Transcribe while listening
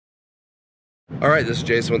All right, this is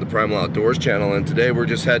Jason with the Primal Outdoors channel, and today we're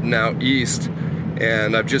just heading out east,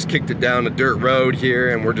 and I've just kicked it down a dirt road here,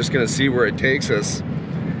 and we're just gonna see where it takes us.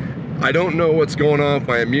 I don't know what's going on with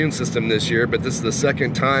my immune system this year, but this is the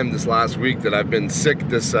second time this last week that I've been sick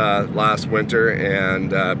this last winter,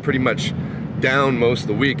 and pretty much down most of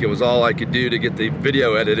the week. It was all I could do to get the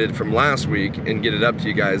video edited from last week and get it up to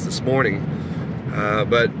you guys this morning.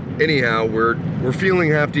 But anyhow, we're feeling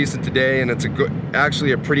half decent today, and it's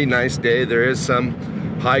actually a pretty nice day. There is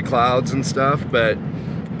some high clouds and stuff, but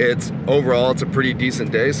overall it's a pretty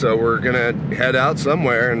decent day. So we're gonna head out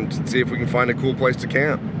somewhere and see if we can find a cool place to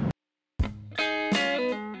camp.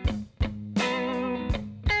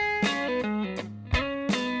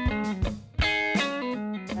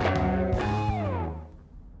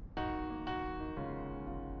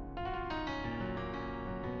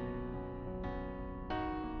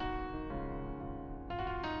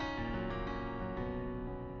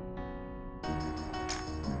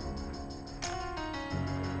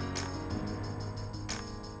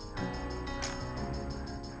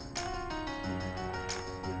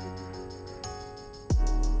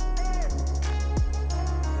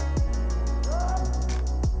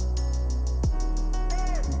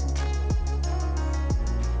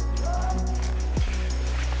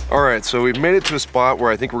 All right, so we've made it to a spot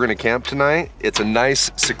where I think we're gonna camp tonight. It's a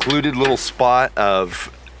nice secluded little spot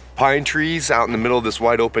of pine trees out in the middle of this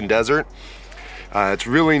wide open desert. It's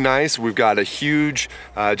really nice. We've got a huge,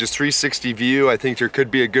 just 360 view. I think there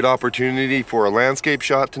could be a good opportunity for a landscape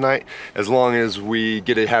shot tonight, as long as we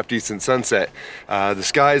get a half decent sunset. The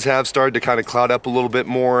skies have started to kind of cloud up a little bit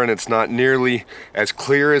more, and it's not nearly as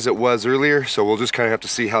clear as it was earlier, so we'll just kind of have to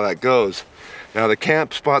see how that goes. Now, the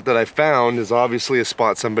camp spot that I found is obviously a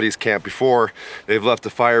spot somebody's camped before. They've left a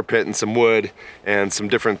fire pit and some wood and some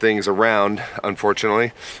different things around,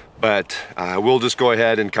 unfortunately. But we'll just go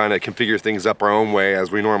ahead and kind of configure things up our own way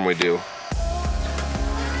as we normally do.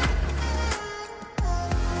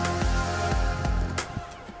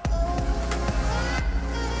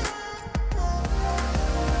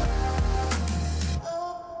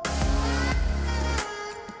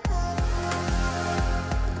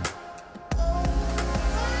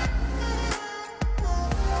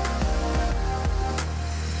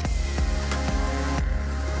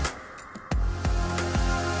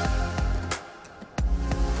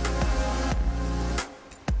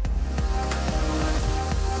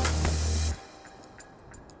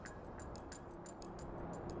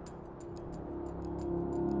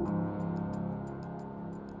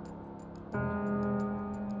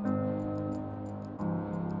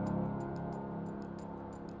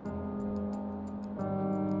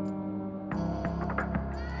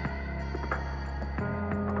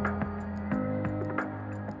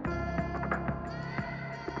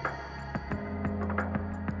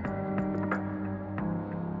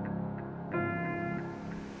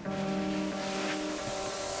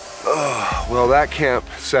 Oh, well, that camp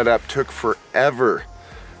setup took forever.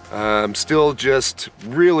 I'm still just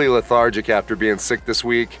really lethargic after being sick this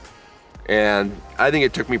week, and I think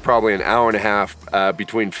it took me probably an hour and a half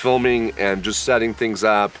between filming and just setting things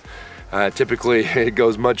up. Typically it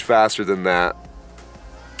goes much faster than that,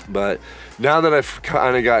 but now that I've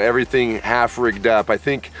kind of got everything half rigged up, I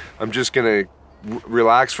think I'm just gonna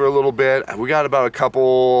relax for a little bit. We got about a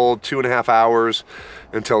couple 2.5 hours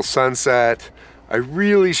until sunset. I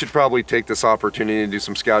really should probably take this opportunity to do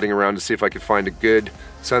some scouting around to see if I could find a good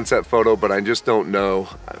sunset photo, but I just don't know.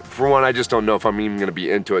 For one, I just don't know if I'm even gonna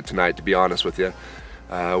be into it tonight, to be honest with you.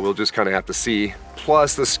 We'll just kind of have to see.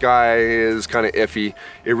 Plus, the sky is kind of iffy.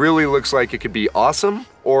 It really looks like it could be awesome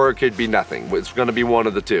or it could be nothing. It's gonna be one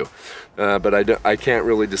of the two. But I can't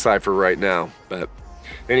really decipher right now. But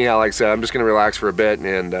anyhow, like I said, I'm just gonna relax for a bit,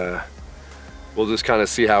 and we'll just kind of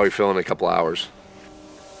see how we feel in a couple hours.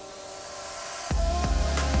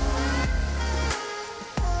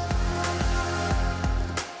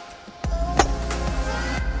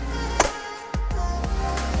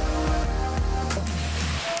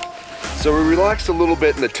 So we relaxed a little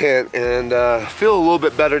bit in the tent, and feel a little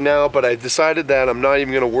bit better now, but I decided that I'm not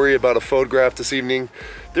even gonna worry about a photograph this evening.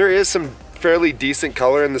 There is some fairly decent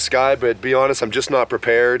color in the sky, but to be honest, I'm just not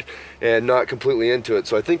prepared and not completely into it.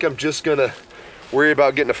 So I think I'm just gonna worry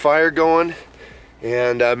about getting a fire going,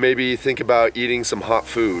 and maybe think about eating some hot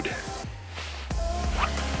food.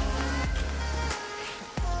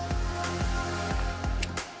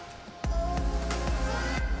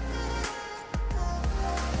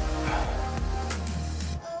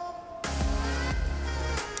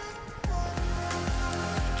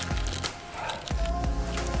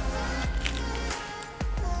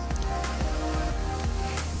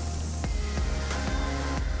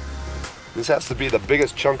 This has to be the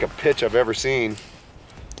biggest chunk of pitch I've ever seen.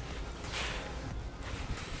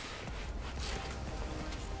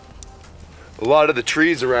 A lot of the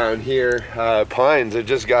trees around here, pines, have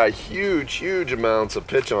just got huge amounts of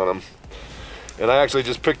pitch on them. And I actually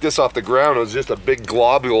just picked this off the ground. It was just a big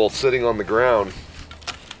globule sitting on the ground.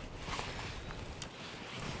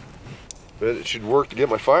 But it should work to get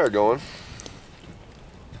my fire going.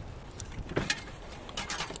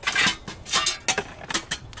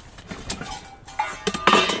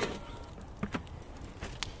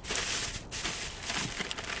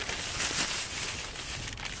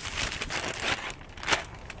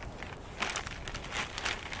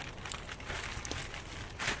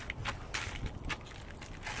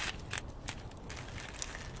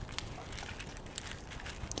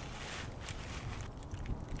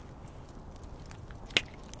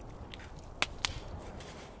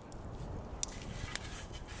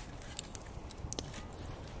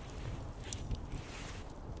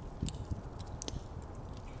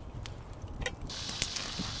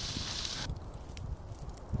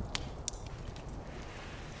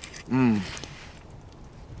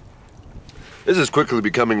 This is quickly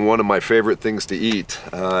becoming one of my favorite things to eat.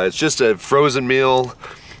 It's just a frozen meal,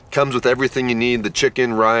 comes with everything you need, the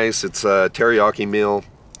chicken, rice, it's a teriyaki meal.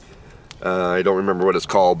 I don't remember what it's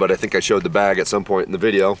called, but I think I showed the bag at some point in the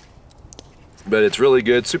video. But it's really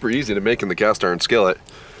good, super easy to make in the cast iron skillet.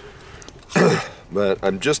 But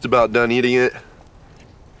I'm just about done eating it.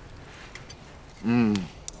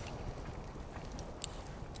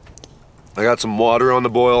 I got some water on the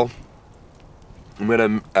boil.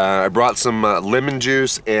 I brought some lemon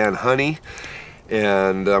juice and honey,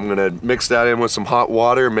 and I'm gonna mix that in with some hot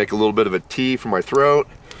water, make a little bit of a tea for my throat.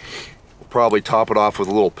 We'll probably top it off with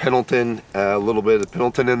a little Pendleton, a little bit of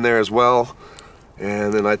Pendleton in there as well.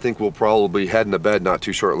 And then I think we'll probably head into bed not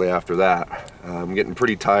too shortly after that. I'm getting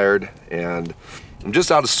pretty tired, and I'm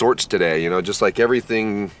just out of sorts today, you know, just like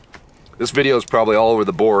everything. This video is probably all over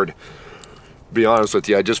the board. To be honest with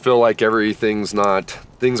you, I just feel like things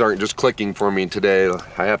aren't just clicking for me today.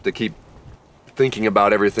 I have to keep thinking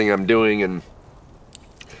about everything I'm doing, and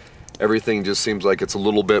everything just seems like it's a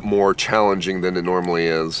little bit more challenging than it normally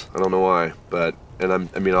is. I don't know why, but, and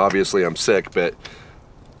I mean, obviously I'm sick, but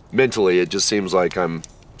mentally it just seems like I'm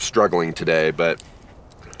struggling today. But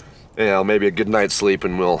yeah, maybe a good night's sleep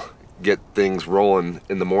and we'll get things rolling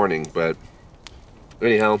in the morning. But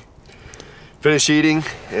anyhow, finish eating,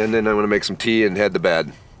 and then I'm gonna make some tea and head to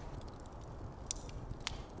bed.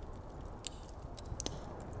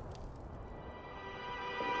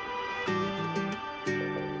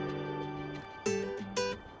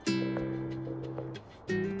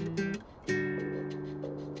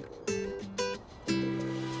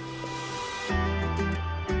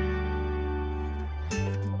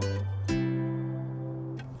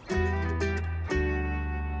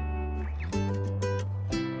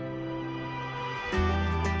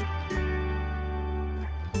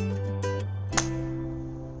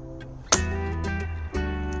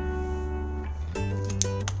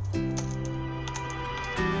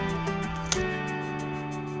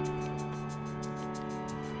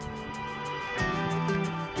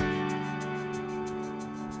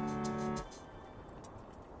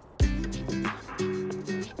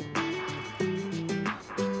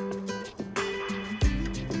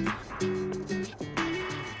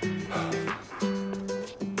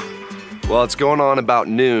 Well, it's going on about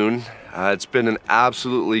noon. It's been an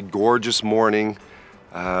absolutely gorgeous morning.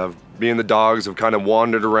 Me and the dogs have kind of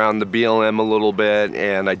wandered around the BLM a little bit,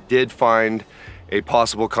 and I did find a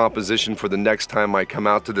possible composition for the next time I come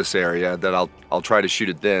out to this area that I'll try to shoot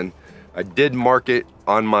it then. I did mark it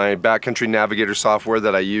on my Backcountry Navigator software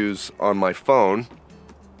that I use on my phone,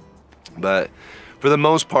 but for the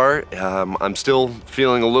most part, I'm still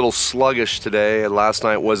feeling a little sluggish today. Last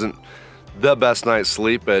night wasn't the best night's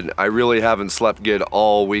sleep, but I really haven't slept good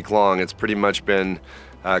all week long. It's pretty much been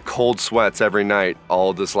cold sweats every night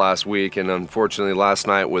all this last week, and unfortunately last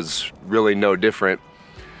night was really no different.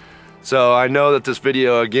 So I know that this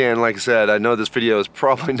video, again, like I said, I know this video has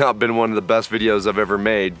probably not been one of the best videos I've ever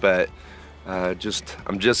made, but I'm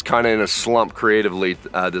just kind of in a slump creatively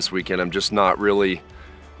this weekend. I'm just not really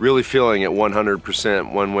feeling it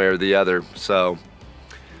 100% one way or the other. So,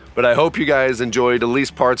 but I hope you guys enjoyed at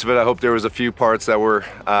least parts of it. I hope there was a few parts that were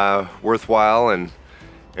worthwhile, and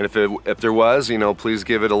if there was, you know, please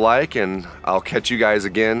give it a like, and I'll catch you guys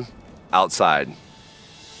again outside.